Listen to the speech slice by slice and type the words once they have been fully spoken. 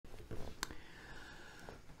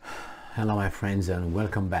Hello my friends and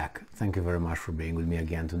welcome back. Thank you very much for being with me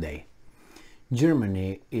again today.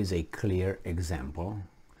 Germany is a clear example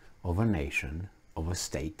of a nation, of a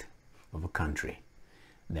state, of a country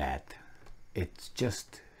that it's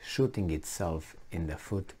just shooting itself in the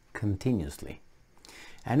foot continuously.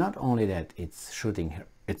 And not only that it's shooting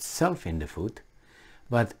itself in the foot,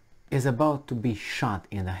 but is about to be shot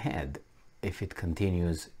in the head if it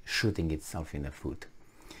continues shooting itself in the foot.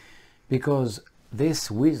 Because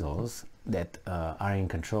these weasels that are in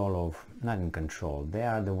control of, not in control, they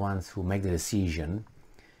are the ones who make the decision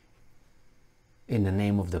in the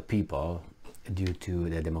name of the people due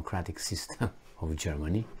to the democratic system of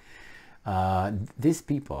Germany. These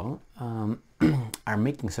people are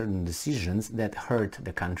making certain decisions that hurt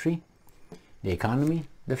the country, the economy,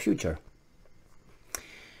 the future.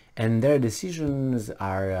 And their decisions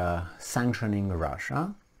are sanctioning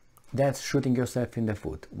Russia. That's shooting yourself in the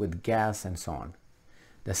foot with gas and so on.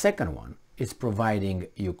 The second one is providing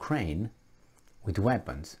Ukraine with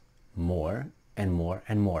weapons, more and more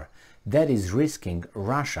and more. That is risking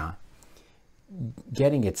Russia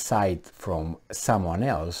getting its sight from someone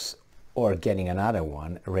else or getting another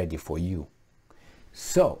one ready for you.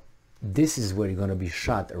 So this is where you're going to be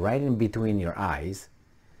shot right in between your eyes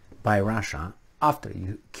by Russia after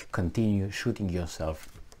you continue shooting yourself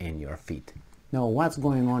in your feet. Now, what's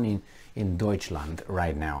going on in Deutschland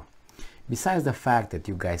right now? Besides the fact that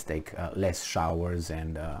you guys take less showers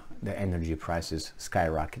and the energy prices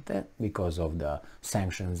skyrocketed because of the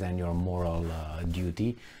sanctions and your moral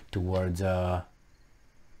duty towards,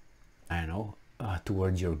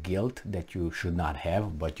 towards your guilt that you should not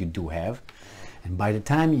have, but you do have. And by the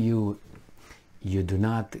time you do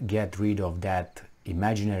not get rid of that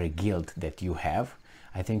imaginary guilt that you have,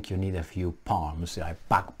 I think you need a few palms, like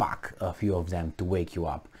pack, a few of them to wake you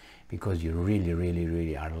up, because you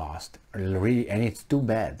really are lost. Really, and it's too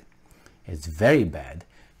bad. It's very bad,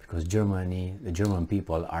 because Germany, the German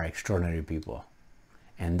people are extraordinary people,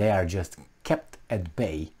 and they are just kept at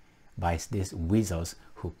bay by these weasels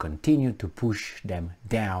who continue to push them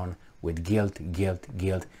down with guilt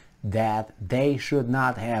that they should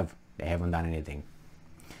not have. They haven't done anything.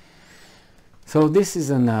 So this is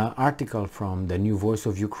an article from the New Voice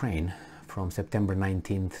of Ukraine from September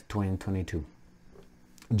 19th, 2022.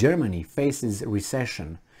 Germany faces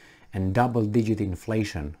recession and double-digit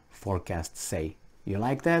inflation, forecasts say. You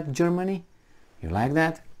like that, Germany? You like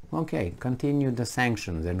that? Okay, continue the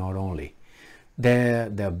sanctions, and not only.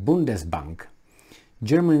 The Bundesbank,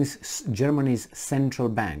 Germany's central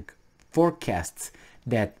bank, forecasts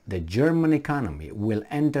that the German economy will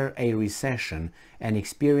enter a recession and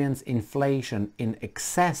experience inflation in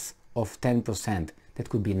excess of 10%. That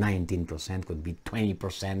could be 19%, could be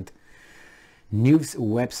 20%. News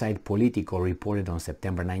website Politico reported on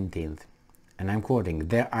September 19th, and I'm quoting,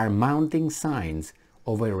 "There are mounting signs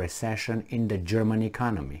of a recession in the German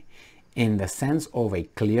economy, in the sense of a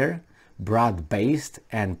clear, broad-based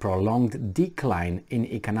and prolonged decline in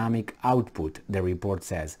economic output," the report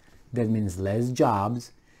says. That means less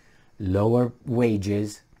jobs, lower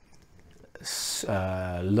wages,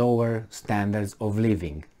 lower standards of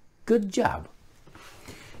living. Good job.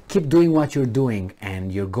 Keep doing what you're doing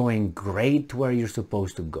and you're going great where you're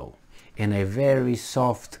supposed to go, in a very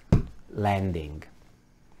soft landing.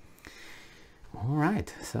 All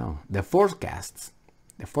right, so the forecast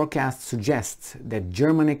suggests that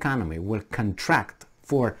German economy will contract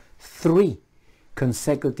for 3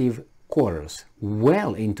 consecutive quarters,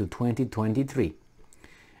 well into 2023.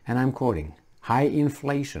 And I'm quoting, "High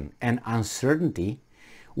inflation and uncertainty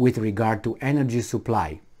with regard to energy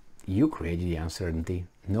supply." You created the uncertainty,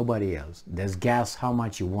 nobody else. There's gas how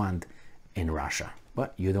much you want in Russia,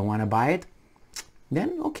 but you don't want to buy it?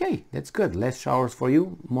 Then okay, that's good. Less showers for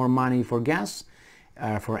you, more money for gas,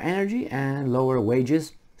 for energy, and lower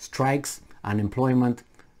wages, strikes, unemployment.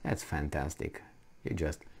 That's fantastic. You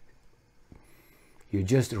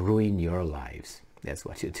just ruin your lives. That's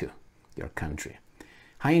what you do, your country.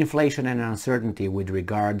 High inflation and uncertainty with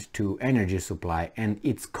regard to energy supply and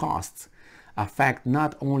its costs affect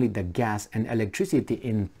not only the gas and electricity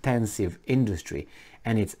intensive industry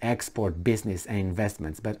and its export business and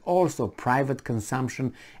investments, but also private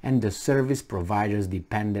consumption and the service providers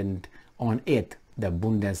dependent on it, the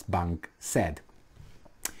Bundesbank said.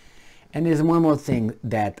 And there's one more thing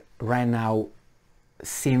that right now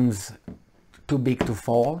seems too big to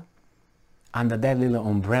fall under that little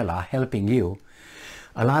umbrella helping you.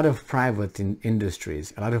 A lot of private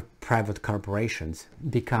industries, a lot of private corporations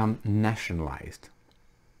become nationalized.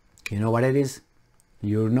 You know what it is?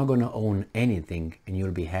 You're not going to own anything and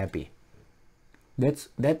you'll be happy. That's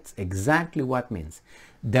exactly what it means.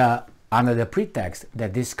 The under the pretext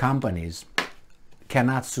that these companies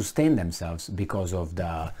cannot sustain themselves because of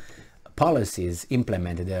the policies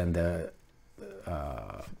implemented and the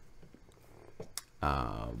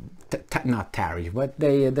not tariff, but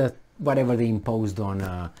whatever they imposed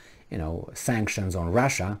on sanctions on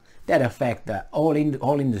Russia that affect the all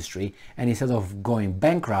industry, and instead of going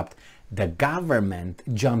bankrupt, the government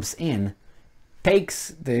jumps in, takes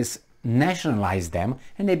this, nationalize them,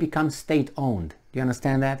 and they become state-owned. Do you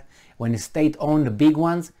understand that? When it's state-owned, the big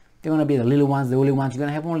ones, they're going to be the little ones, the only ones. You're going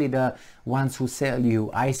to have only the ones who sell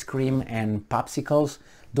you ice cream and popsicles.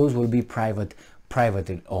 Those will be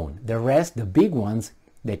privately owned. The rest, the big ones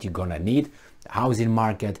that you're going to need, the housing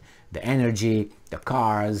market, the energy, the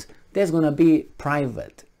cars, there's going to be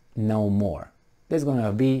private no more. There's going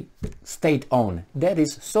to be state-owned. That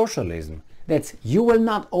is socialism. That's you will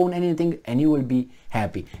not own anything and you will be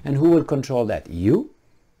happy. And who will control that? You?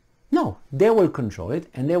 No, they will control it,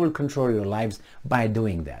 and they will control your lives by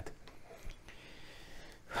doing that.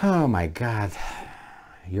 Oh my God,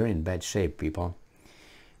 you're in bad shape, people.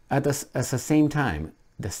 At the same time,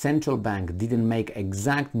 the central bank didn't make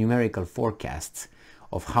exact numerical forecasts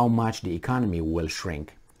of how much the economy will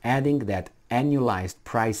shrink, adding that annualized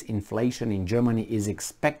price inflation in Germany is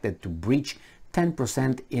expected to breach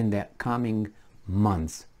 10% in the coming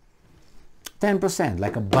months. 10%,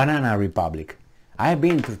 like a banana republic. I've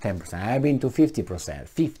been to 10%, I've been to 50%,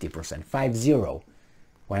 50%,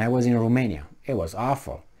 when I was in Romania. It was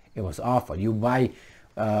awful. It was awful. You buy,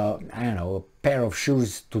 I don't know, a pair of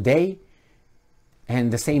shoes today,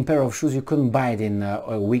 and the same pair of shoes you couldn't buy it in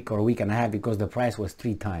a week or a week and a half because the price was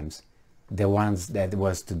 3 times the ones that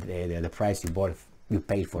was today, the price you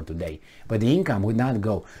paid for today. But the income would not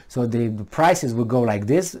go. So the prices would go like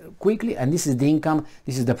this quickly, and this is the income,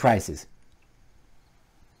 this is the prices.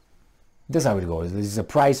 That's how it goes. This is a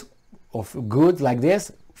price of goods like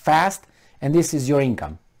this, fast, and this is your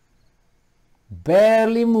income.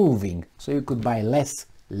 Barely moving, so you could buy less,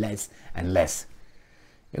 less, and less.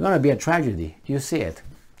 It's going to be a tragedy. You see it.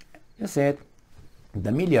 You see it.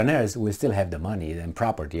 The millionaires will still have the money and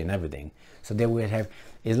property and everything. So they will have,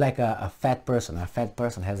 it's like a fat person. A fat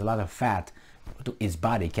person has a lot of fat to its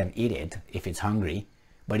body, can eat it if it's hungry.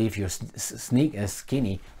 But if you're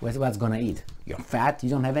skinny, what's going to eat? You're fat, you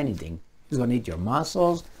don't have anything. It's going to eat your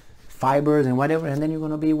muscles, fibers, and whatever, and then you're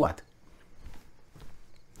going to be what?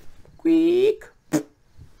 Quick!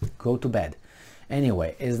 Go to bed.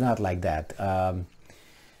 Anyway, it's not like that.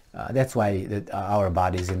 That's why our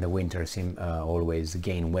bodies in the winter seem always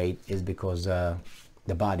gain weight, is because the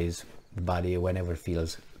body whenever it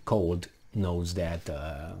feels cold knows that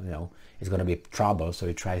it's going to be trouble, so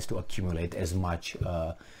it tries to accumulate as much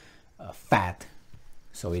fat,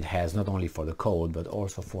 so it has not only for the cold but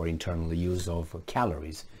also for internal use of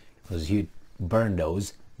calories, because you burn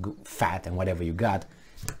those fat and whatever you got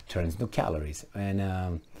turns into calories, and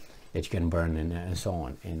that you can burn and so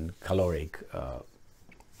on in caloric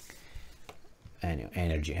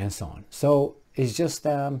energy and so on. So it's just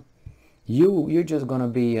you're just gonna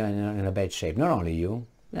be in a bad shape. Not only you,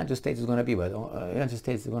 United States is gonna be, but United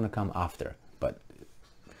States is gonna come after. But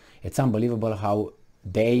it's unbelievable how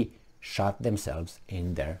they shot themselves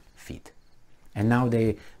in their feet, and now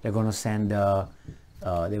they're gonna send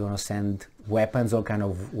weapons, all kind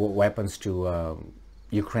of weapons to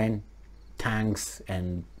Ukraine, tanks,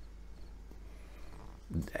 and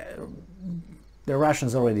the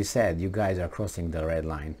Russians already said, you guys are crossing the red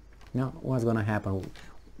line. You know, what's going to happen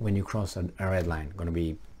when you cross a red line? Going to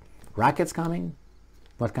be rockets coming?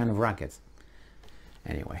 What kind of rockets?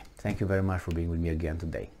 Anyway, thank you very much for being with me again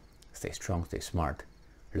today. Stay strong, stay smart,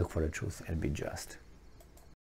 look for the truth, and be just.